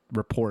weird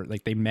report.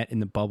 Like, they met in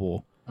the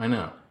bubble. I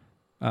know.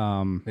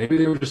 Maybe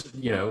they were just,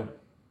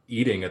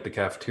 eating at the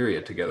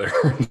cafeteria together.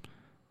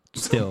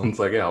 Still. It's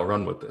like, yeah, I'll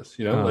run with this.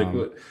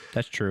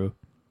 That's true.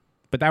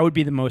 But that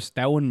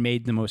one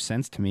made the most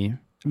sense to me.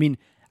 I mean,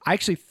 I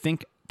actually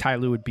think Ty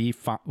Lue would be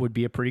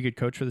a pretty good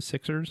coach for the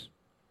Sixers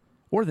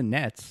or the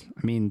Nets.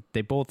 I mean,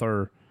 they both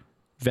are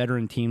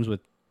veteran teams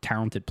with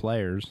talented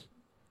players,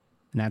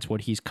 and that's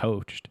what he's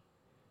coached.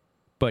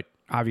 But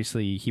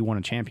obviously, he won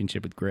a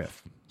championship with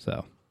Griff,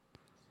 so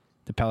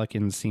the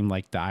Pelicans seem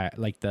like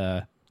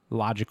the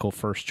logical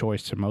first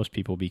choice to most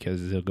people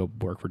because they'll go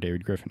work for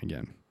David Griffin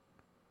again.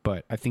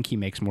 But I think he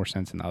makes more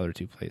sense in the other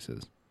 2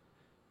 places.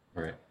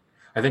 Right.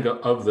 I think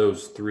of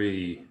those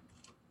 3.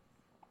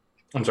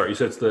 I'm sorry, you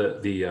said it's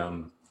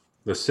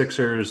the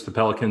Sixers, the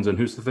Pelicans, and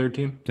who's the third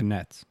team? The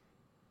Nets.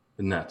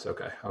 The Nets,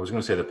 okay. I was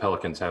going to say the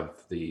Pelicans have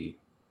the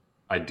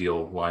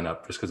ideal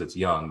lineup just because it's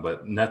young,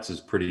 but Nets is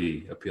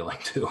pretty appealing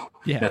too.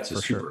 Yeah, Nets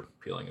is super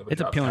appealing.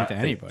 It's appealing to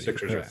anybody.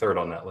 Sixers are third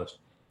on that list.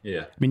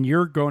 Yeah. I mean,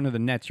 you're going to the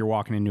Nets, you're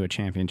walking into a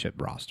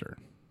championship roster.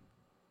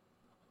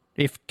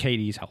 If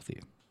KD's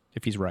healthy,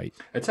 if he's right.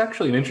 It's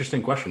actually an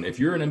interesting question. If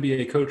you're an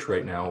NBA coach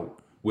right now,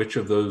 which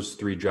of those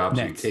 3 jobs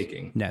are you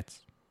taking?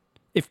 Nets.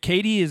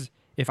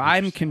 If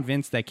I'm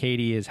convinced that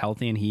KD is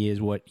healthy and he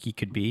is what he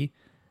could be,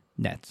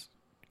 Nets.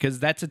 Because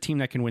that's a team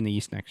that can win the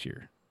East next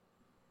year.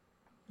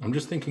 I'm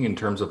just thinking in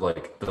terms of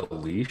like the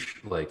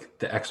leash, like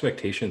the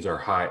expectations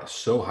are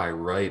so high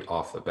right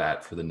off the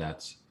bat for the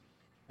Nets.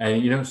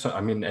 And,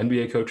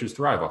 NBA coaches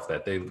thrive off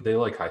that. They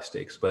like high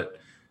stakes, but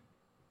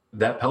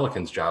that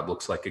Pelicans job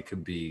looks like it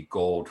could be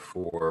gold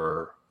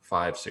for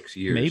 5-6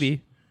 years.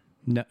 Maybe.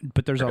 No,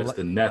 but there's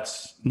the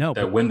Nets. No,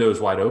 that window's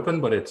wide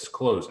open, but it's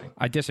closing.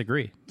 I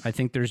disagree. I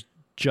think there's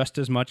just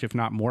as much, if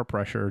not more,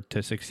 pressure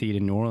to succeed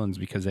in New Orleans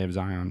because they have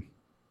Zion.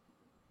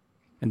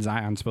 And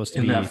Zion's supposed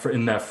to be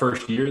in that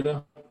first year,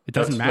 though. It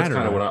doesn't matter. That's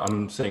kind of what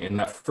I'm saying. In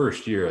that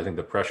first year, I think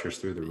the pressure's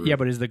through the roof. Yeah,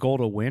 but is the goal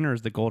to win or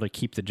is the goal to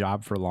keep the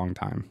job for a long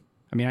time?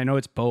 I mean, I know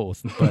it's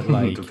both, but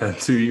like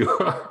depends who you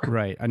are.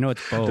 Right. I know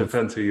it's both.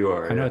 Depends who you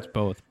are. I know it's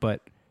both,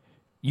 but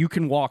you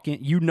can walk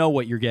in. You know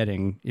what you're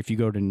getting if you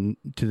go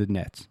to the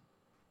Nets.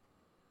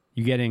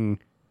 You're getting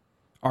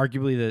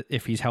arguably,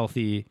 if he's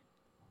healthy,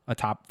 a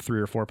top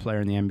 3 or 4 player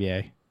in the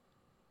NBA.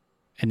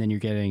 And then you're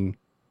getting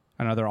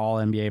another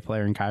all-NBA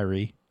player in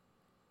Kyrie.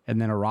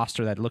 And then a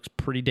roster that looks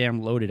pretty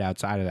damn loaded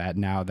outside of that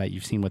now that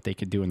you've seen what they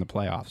could do in the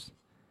playoffs.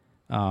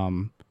 I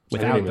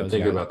didn't even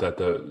think about that.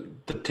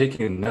 The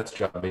taking the Nets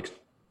job makes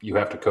you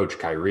have to coach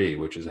Kyrie,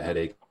 which is a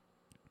headache.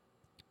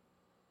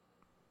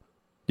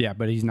 Yeah,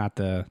 but he's not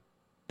the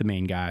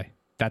main guy.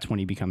 That's when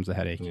he becomes the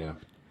headache. Yeah.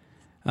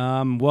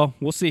 Well,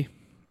 we'll see.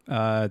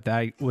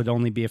 That would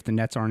only be if the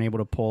Nets aren't able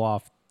to pull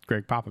off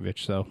Greg Popovich.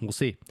 So we'll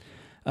see.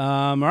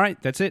 All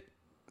right, that's it.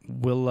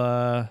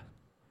 We'll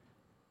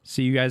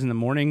see you guys in the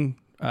morning.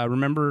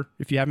 Remember,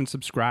 if you haven't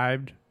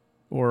subscribed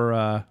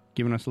or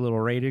given us a little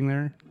rating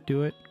there,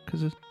 do it,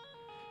 because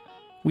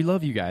we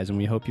love you guys and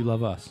we hope you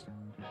love us.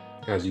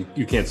 Guys, you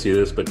can't see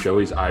this, but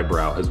Joey's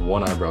eyebrow, his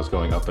one eyebrow's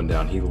going up and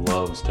down. He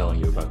loves telling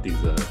you about these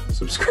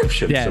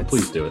subscriptions, so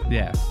please do it.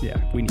 Yeah,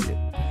 we need it.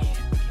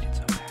 We need it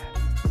so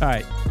bad. All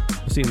right,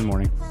 we'll see you in the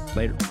morning.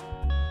 Later.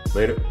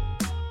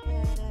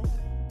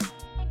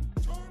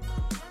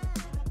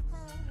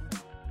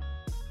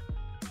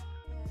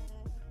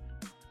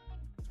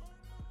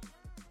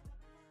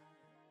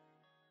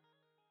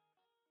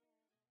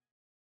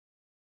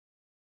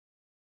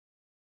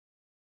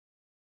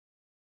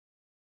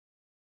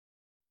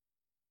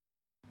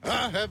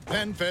 I have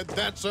PenFed,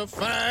 that's a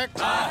fact.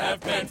 I have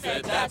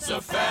PenFed, that's a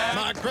fact.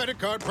 My credit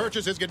card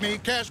purchases get me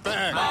cash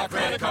back. My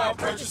credit card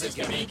purchases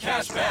get me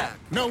cash back.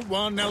 No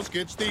one else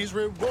gets these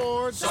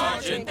rewards.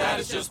 Sergeant, that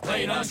is just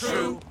plain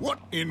untrue. What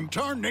in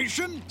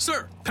tarnation?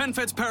 Sir,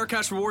 PenFed's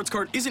Paracash Rewards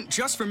Card isn't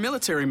just for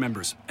military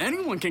members.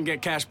 Anyone can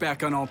get cash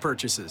back on all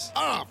purchases.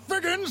 Ah,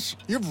 Figgins,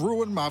 you've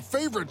ruined my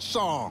favorite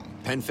song.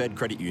 PenFed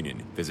Credit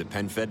Union. Visit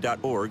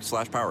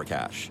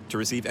penfed.org/powercash. To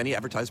receive any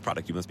advertised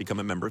product, you must become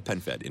a member of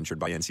PenFed, insured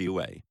by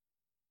NCUA.